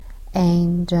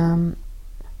and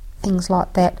things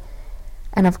like that.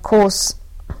 And of course,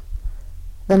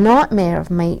 the nightmare of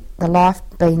me, the life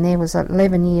being there, was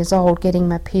 11 years old, getting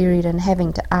my period and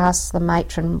having to ask the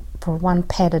matron for 1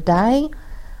 pad a day.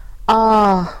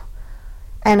 Oh,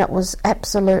 and it was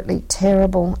absolutely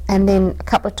terrible. And then a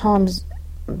couple of times,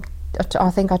 I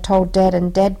think I told Dad,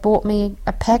 and Dad bought me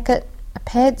a packet of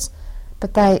pads,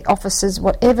 but officers,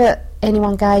 whatever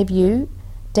anyone gave you,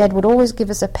 Dad would always give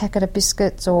us a packet of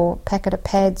biscuits or packet of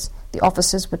pads. The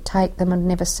officers would take them and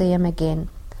never see them again.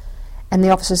 And the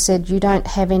officer said, you don't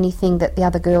have anything that the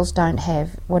other girls don't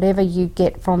have. Whatever you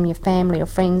get from your family or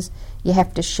friends, you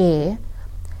have to share.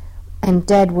 And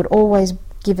Dad would always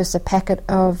give us a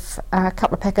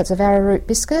couple of packets of arrowroot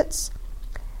biscuits.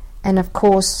 And of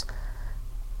course,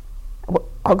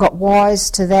 I got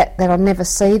wise to that I'd never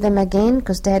see them again,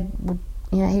 because Dad would,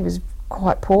 he was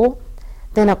quite poor.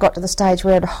 Then I got to the stage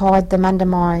where I'd hide them under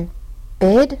my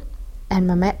bed and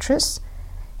my mattress.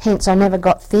 Hence, I never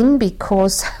got thin,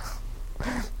 because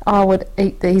I would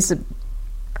eat these.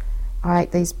 I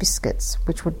ate these biscuits,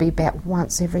 which would be about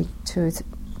once every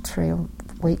 2-3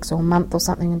 weeks or a month or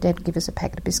something, and Dad would give us a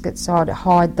packet of biscuits, so I'd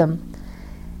hide them.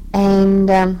 And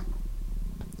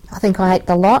I think I ate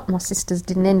the lot. My sisters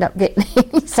didn't end up getting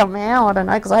any somehow, I don't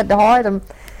know, because I had to hide them.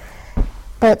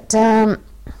 But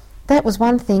that was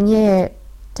one thing, yeah.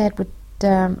 Dad would,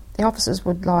 the officers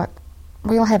would like,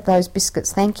 we'll have those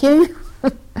biscuits, thank you.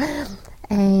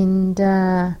 And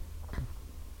now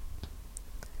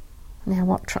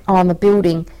what? On the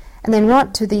building, and then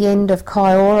right to the end of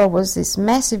Kaiora was this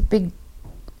massive big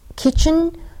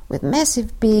kitchen with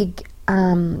massive big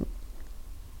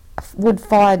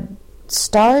wood-fired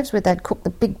stoves where they'd cook the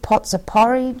big pots of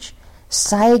porridge,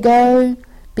 sago,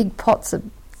 big pots of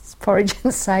porridge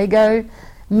and sago,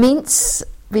 mince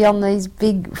beyond these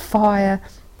big fire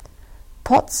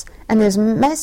pots, and there's massive